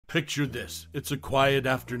Picture this, it's a quiet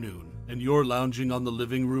afternoon, and you're lounging on the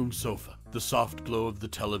living room sofa, the soft glow of the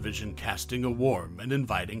television casting a warm and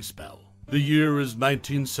inviting spell. The year is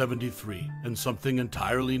 1973, and something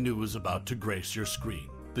entirely new is about to grace your screen.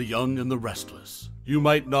 The Young and the Restless. You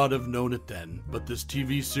might not have known it then, but this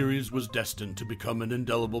TV series was destined to become an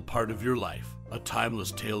indelible part of your life, a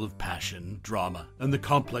timeless tale of passion, drama, and the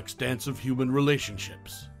complex dance of human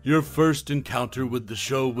relationships. Your first encounter with the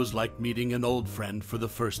show was like meeting an old friend for the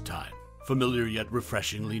first time, familiar yet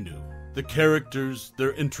refreshingly new. The characters,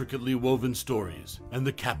 their intricately woven stories, and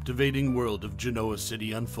the captivating world of Genoa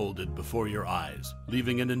City unfolded before your eyes,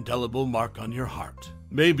 leaving an indelible mark on your heart.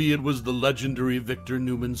 Maybe it was the legendary Victor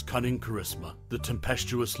Newman's cunning charisma, the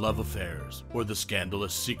tempestuous love affairs, or the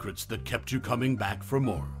scandalous secrets that kept you coming back for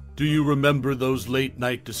more. Do you remember those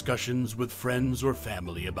late-night discussions with friends or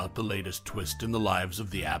family about the latest twist in the lives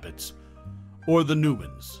of the Abbotts? Or the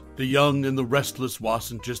Newmans? The Young and the Restless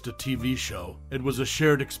wasn't just a TV show, it was a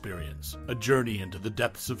shared experience, a journey into the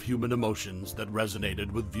depths of human emotions that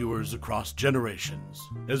resonated with viewers across generations.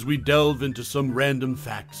 As we delve into some random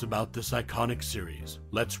facts about this iconic series,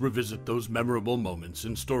 let's revisit those memorable moments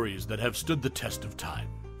and stories that have stood the test of time.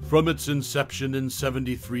 From its inception in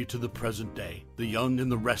 '73 to the present day, The Young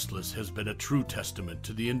and the Restless has been a true testament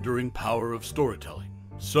to the enduring power of storytelling.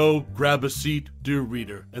 So, grab a seat, dear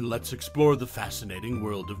reader, and let's explore the fascinating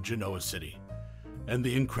world of Genoa City and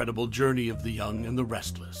the incredible journey of The Young and the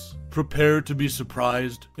Restless. Prepare to be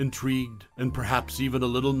surprised, intrigued, and perhaps even a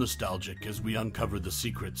little nostalgic as we uncover the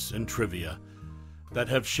secrets and trivia that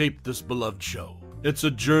have shaped this beloved show. It's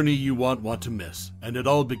a journey you won't want to miss, and it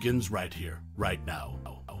all begins right here, right now.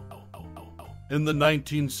 In the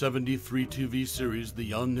 1973 TV series The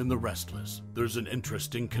Young and the Restless, there's an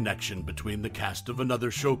interesting connection between the cast of another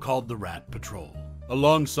show called The Rat Patrol.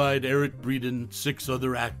 Alongside Eric Braeden, 6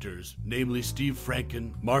 other actors, namely Steve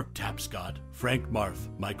Franken, Mark Tapscott, Frank Marth,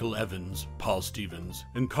 Michael Evans, Paul Stevens,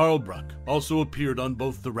 and Carl Bruck, also appeared on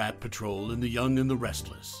both The Rat Patrol and The Young and the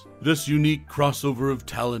Restless. This unique crossover of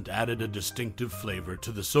talent added a distinctive flavor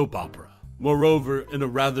to the soap opera. Moreover, in a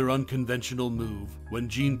rather unconventional move, when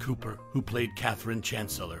Jeanne Cooper, who played Catherine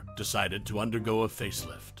Chancellor, decided to undergo a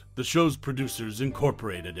facelift, the show's producers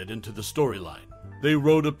incorporated it into the storyline. They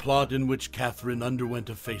wrote a plot in which Catherine underwent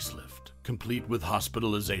a facelift, complete with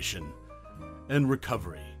hospitalization and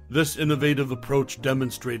recovery. This innovative approach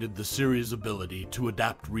demonstrated the series' ability to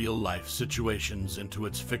adapt real-life situations into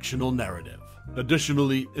its fictional narrative.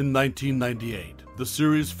 Additionally, in 1998, the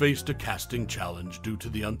series faced a casting challenge due to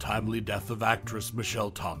the untimely death of actress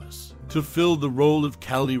Michelle Thomas. To fill the role of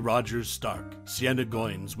Callie Rogers Stark, Sienna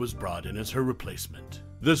Goins was brought in as her replacement.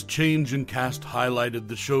 This change in cast highlighted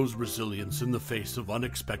the show's resilience in the face of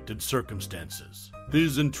unexpected circumstances.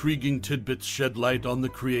 These intriguing tidbits shed light on the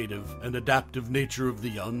creative and adaptive nature of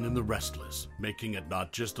The Young and the Restless, making it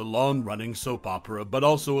not just a long-running soap opera, but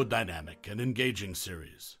also a dynamic and engaging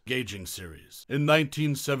series. In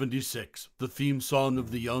 1976, the theme song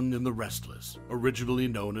of The Young and the Restless, originally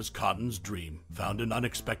known as Cotton's Dream, found an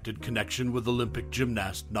unexpected connection with Olympic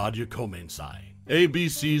gymnast Nadia Comainsai.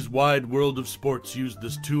 ABC's Wide World of Sports used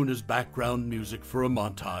this tune as background music for a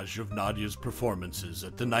montage of Nadia's performances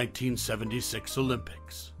at the 1976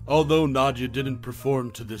 Olympics. Although Nadia didn't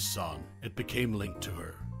perform to this song, it became linked to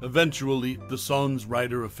her. Eventually, the song's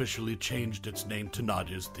writer officially changed its name to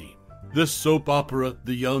Nadia's theme. This soap opera,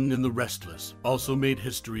 The Young and the Restless, also made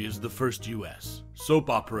history as the first U.S. soap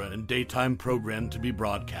opera and daytime program to be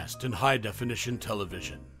broadcast in high-definition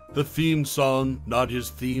television. The theme song, Nadia's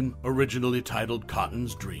theme, originally titled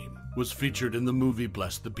Cotton's Dream, was featured in the movie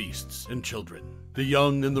Bless the Beasts and Children. The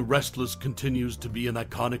Young and the Restless continues to be an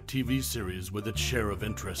iconic TV series with its share of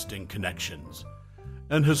interesting connections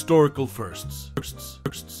and historical firsts.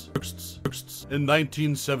 In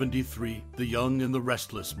 1973, The Young and the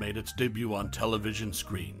Restless made its debut on television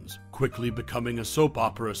screens, quickly becoming a soap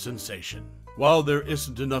opera sensation. While there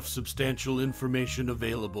isn't enough substantial information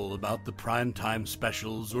available about the primetime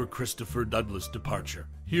specials or Christopher Douglas' departure,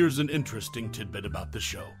 here's an interesting tidbit about the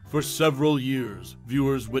show. For several years,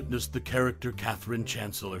 viewers witnessed the character Catherine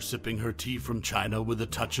Chancellor sipping her tea from china with a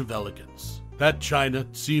touch of elegance. That china,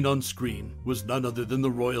 seen on screen, was none other than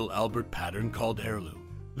the Royal Albert pattern called Heirloom.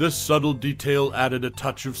 This subtle detail added a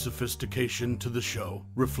touch of sophistication to the show,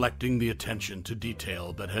 reflecting the attention to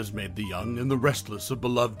detail that has made The Young and the Restless a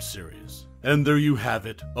beloved series. And there you have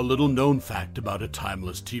it, a little known fact about a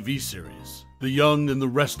timeless TV series. The Young and the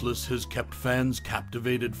Restless has kept fans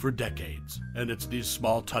captivated for decades, and it's these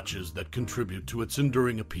small touches that contribute to its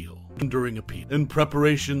enduring appeal. In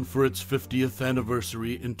preparation for its 50th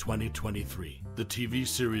anniversary in 2023, the TV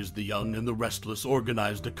series The Young and the Restless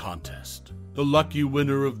organized a contest. The lucky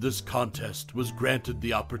winner of this contest was granted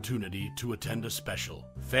the opportunity to attend a special,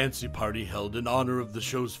 fancy party held in honor of the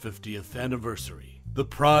show's 50th anniversary. The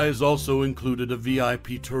prize also included a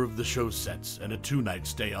VIP tour of the show's sets and a 2-night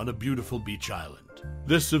stay on a beautiful beach island.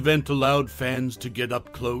 This event allowed fans to get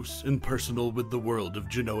up close and personal with the world of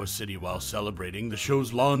Genoa City while celebrating the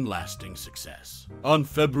show's long-lasting success. On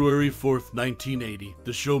February 4th, 1980,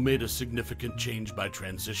 the show made a significant change by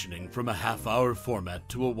transitioning from a half-hour format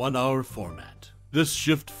to a 1-hour format. This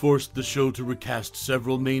shift forced the show to recast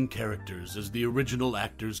several main characters, as the original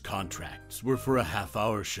actors' contracts were for a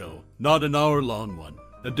half-hour show, not an hour-long one.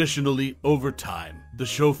 Additionally, over time, the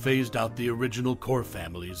show phased out the original core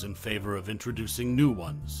families in favor of introducing new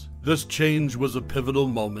ones. This change was a pivotal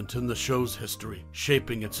moment in the show's history,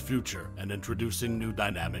 shaping its future and introducing new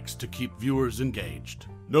dynamics to keep viewers engaged.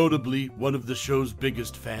 Notably, one of the show's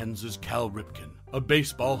biggest fans is Cal Ripken, a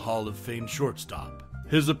Baseball Hall of Fame shortstop.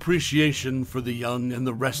 His appreciation for The Young and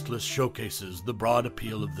the Restless showcases the broad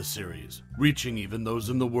appeal of the series, reaching even those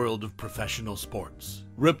in the world of professional sports.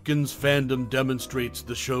 Ripken's fandom demonstrates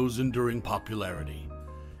the show's enduring popularity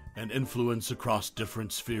and influence across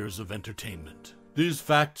different spheres of entertainment. These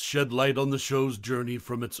facts shed light on the show's journey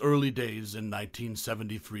from its early days in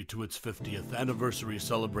 1973 to its 50th anniversary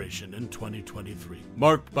celebration in 2023,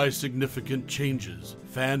 marked by significant changes,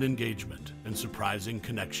 fan engagement, and surprising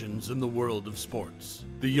connections in the world of sports.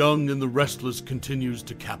 The Young and the Restless continues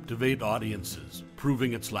to captivate audiences,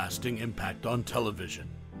 proving its lasting impact on television.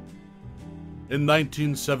 In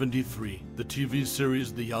 1973, the TV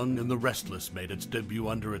series The Young and the Restless made its debut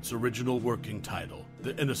under its original working title,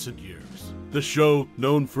 The Innocent Years. The show,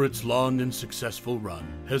 known for its long and successful run,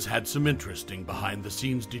 has had some interesting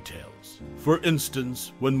behind-the-scenes details. For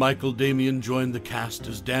instance, when Michael Damian joined the cast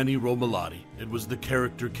as Danny Romalotti, it was the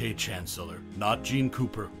character Kay Chancellor, not Gene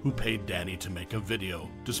Cooper, who paid Danny to make a video,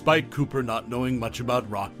 despite Cooper not knowing much about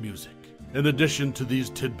rock music. In addition to these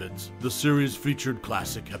tidbits, the series featured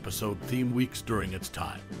classic episode theme weeks during its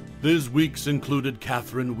time. These weeks included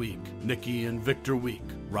Catherine Week, Nikki and Victor Week,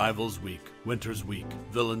 Rivals Week, Winter's Week,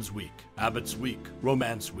 Villains Week, Abbott's Week,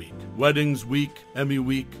 Romance Week, Weddings Week, Emmy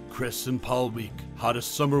Week, Chris and Paul Week,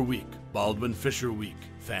 Hottest Summer Week, Baldwin Fisher Week,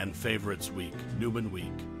 Fan Favorites Week, Newman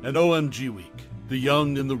Week, and OMG Week. The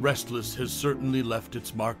Young and the Restless has certainly left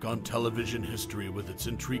its mark on television history with its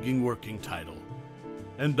intriguing working title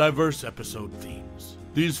and diverse episode themes.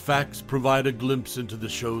 These facts provide a glimpse into the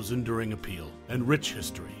show's enduring appeal and rich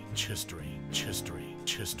history.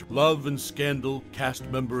 Love and scandal, cast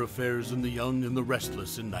member affairs in The Young and the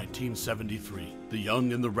Restless in 1973. The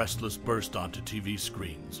Young and the Restless burst onto TV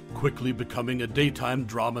screens, quickly becoming a daytime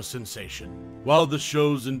drama sensation. While the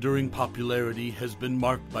show's enduring popularity has been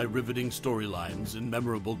marked by riveting storylines and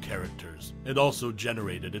memorable characters, it also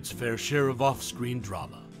generated its fair share of off-screen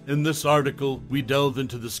drama. In this article, we delve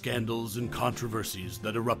into the scandals and controversies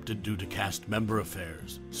that erupted due to cast member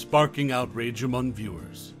affairs, sparking outrage among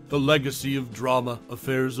viewers. The legacy of drama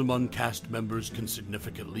affairs among cast members can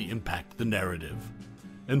significantly impact the narrative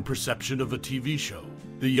and perception of a TV show.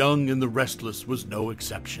 The Young and the Restless was no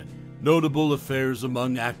exception. Notable affairs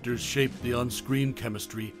among actors shaped the on-screen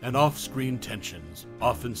chemistry and off-screen tensions,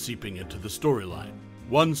 often seeping into the storyline.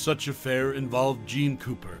 One such affair involved Gene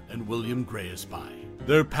Cooper and William Gray Ashby.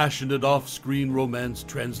 Their passionate off-screen romance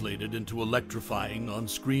translated into electrifying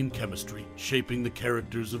on-screen chemistry, shaping the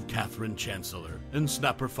characters of Catherine Chancellor and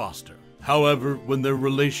Snapper Foster. However, when their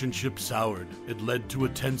relationship soured, it led to a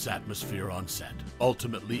tense atmosphere on set,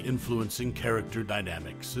 ultimately influencing character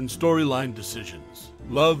dynamics and storyline decisions.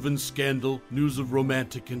 Love and scandal, news of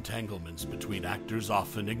romantic entanglements between actors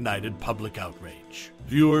often ignited public outrage.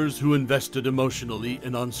 Viewers who invested emotionally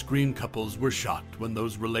in on-screen couples were shocked when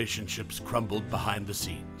those relationships crumbled behind the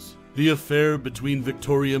scenes. The affair between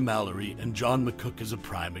Victoria Mallory and John McCook is a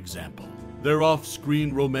prime example. Their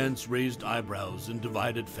off-screen romance raised eyebrows and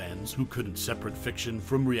divided fans who couldn't separate fiction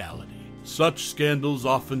from reality. Such scandals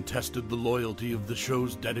often tested the loyalty of the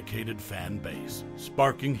show's dedicated fan base,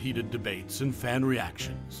 sparking heated debates and fan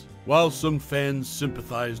reactions. While some fans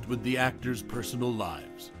sympathized with the actors' personal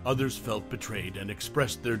lives, others felt betrayed and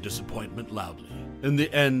expressed their disappointment loudly. In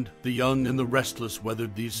the end, The Young and the Restless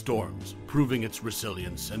weathered these storms, proving its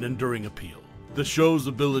resilience and enduring appeal. The show's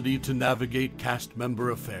ability to navigate cast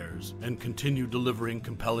member affairs and continue delivering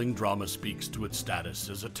compelling drama speaks to its status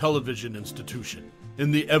as a television institution.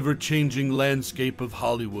 In the ever-changing landscape of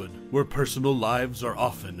Hollywood, where personal lives are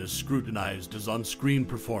often as scrutinized as on-screen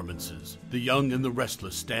performances, The Young and the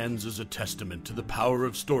Restless stands as a testament to the power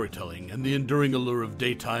of storytelling and the enduring allure of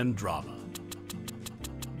daytime drama.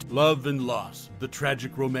 Love and loss, the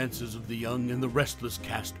tragic romances of the young and the restless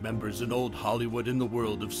cast members in old Hollywood in the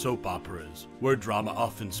world of soap operas, where drama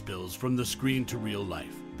often spills from the screen to real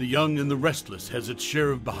life. The Young and the Restless has its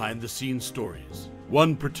share of behind-the-scenes stories.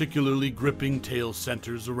 One particularly gripping tale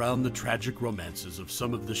centers around the tragic romances of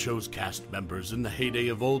some of the show's cast members in the heyday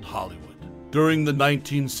of old Hollywood. During the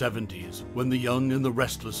 1970s, when The Young and the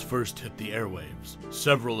Restless first hit the airwaves,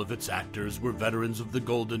 several of its actors were veterans of the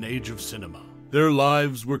golden age of cinema. Their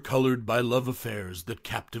lives were colored by love affairs that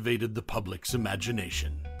captivated the public's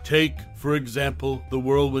imagination. Take, for example, the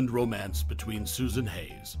whirlwind romance between Susan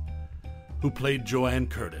Hayes, who played Joanne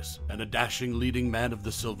Curtis, and a dashing leading man of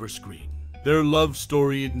the silver screen. Their love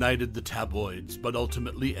story ignited the tabloids, but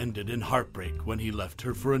ultimately ended in heartbreak when he left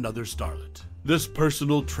her for another starlet. This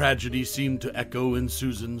personal tragedy seemed to echo in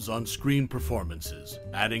Susan's on-screen performances,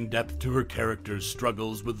 adding depth to her character's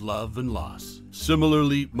struggles with love and loss.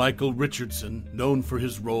 Similarly, Michael Richardson, known for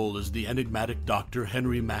his role as the enigmatic Dr.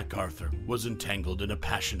 Henry MacArthur, was entangled in a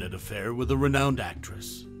passionate affair with a renowned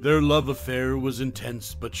actress. Their love affair was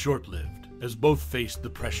intense but short-lived, as both faced the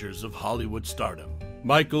pressures of Hollywood stardom.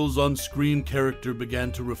 Michael's on-screen character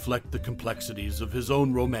began to reflect the complexities of his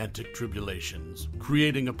own romantic tribulations,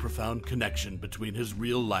 creating a profound connection between his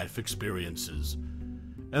real-life experiences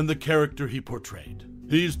and the character he portrayed.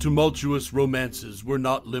 These tumultuous romances were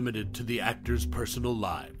not limited to the actors' personal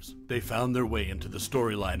lives. They found their way into the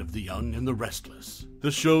storyline of The Young and the Restless.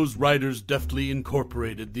 The show's writers deftly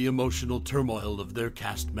incorporated the emotional turmoil of their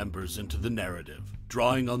cast members into the narrative,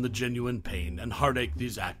 drawing on the genuine pain and heartache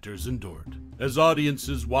these actors endured. As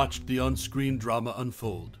audiences watched the on-screen drama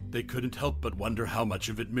unfold, they couldn't help but wonder how much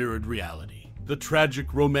of it mirrored reality. The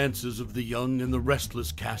tragic romances of the young and the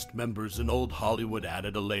restless cast members in old Hollywood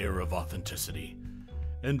added a layer of authenticity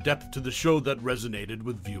and depth to the show that resonated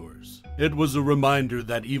with viewers. It was a reminder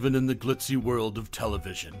that even in the glitzy world of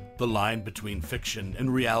television, the line between fiction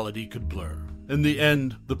and reality could blur. In the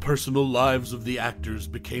end, the personal lives of the actors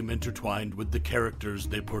became intertwined with the characters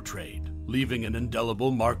they portrayed, leaving an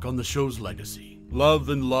indelible mark on the show's legacy. Love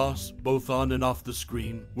and loss, both on and off the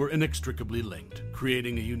screen, were inextricably linked,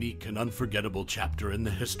 creating a unique and unforgettable chapter in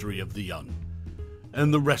the history of the young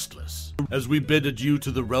and the restless. As we bid adieu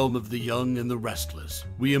to the realm of the young and the restless,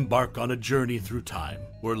 we embark on a journey through time,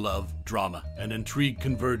 where love, drama, and intrigue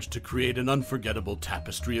converge to create an unforgettable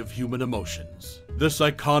tapestry of human emotions. This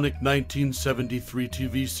iconic 1973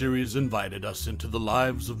 TV series invited us into the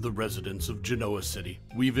lives of the residents of Genoa City,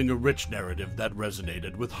 weaving a rich narrative that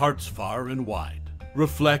resonated with hearts far and wide.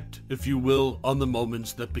 Reflect, if you will, on the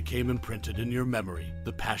moments that became imprinted in your memory,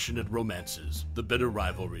 the passionate romances, the bitter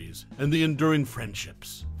rivalries, and the enduring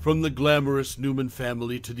friendships. From the glamorous Newman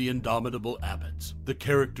family to the indomitable Abbotts, the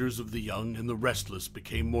characters of the young and the restless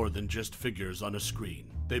became more than just figures on a screen.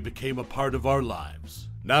 They became a part of our lives.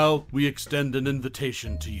 Now, we extend an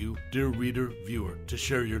invitation to you, dear reader, viewer, to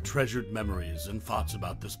share your treasured memories and thoughts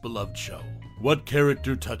about this beloved show. What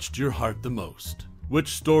character touched your heart the most?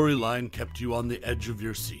 Which storyline kept you on the edge of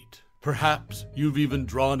your seat? Perhaps you've even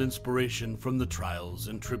drawn inspiration from the trials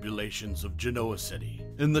and tribulations of Genoa City.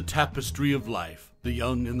 In the tapestry of life, the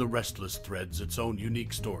young and the restless threads its own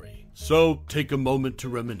unique story. So, take a moment to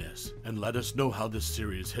reminisce and let us know how this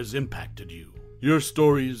series has impacted you. Your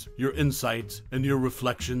stories, your insights, and your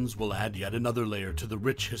reflections will add yet another layer to the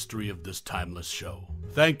rich history of this timeless show.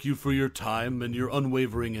 Thank you for your time and your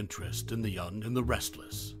unwavering interest in the young and the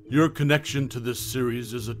restless. Your connection to this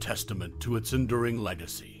series is a testament to its enduring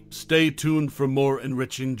legacy. Stay tuned for more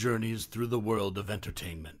enriching journeys through the world of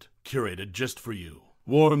entertainment, curated just for you.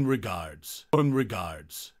 Warm regards. Warm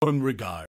regards. Warm regards.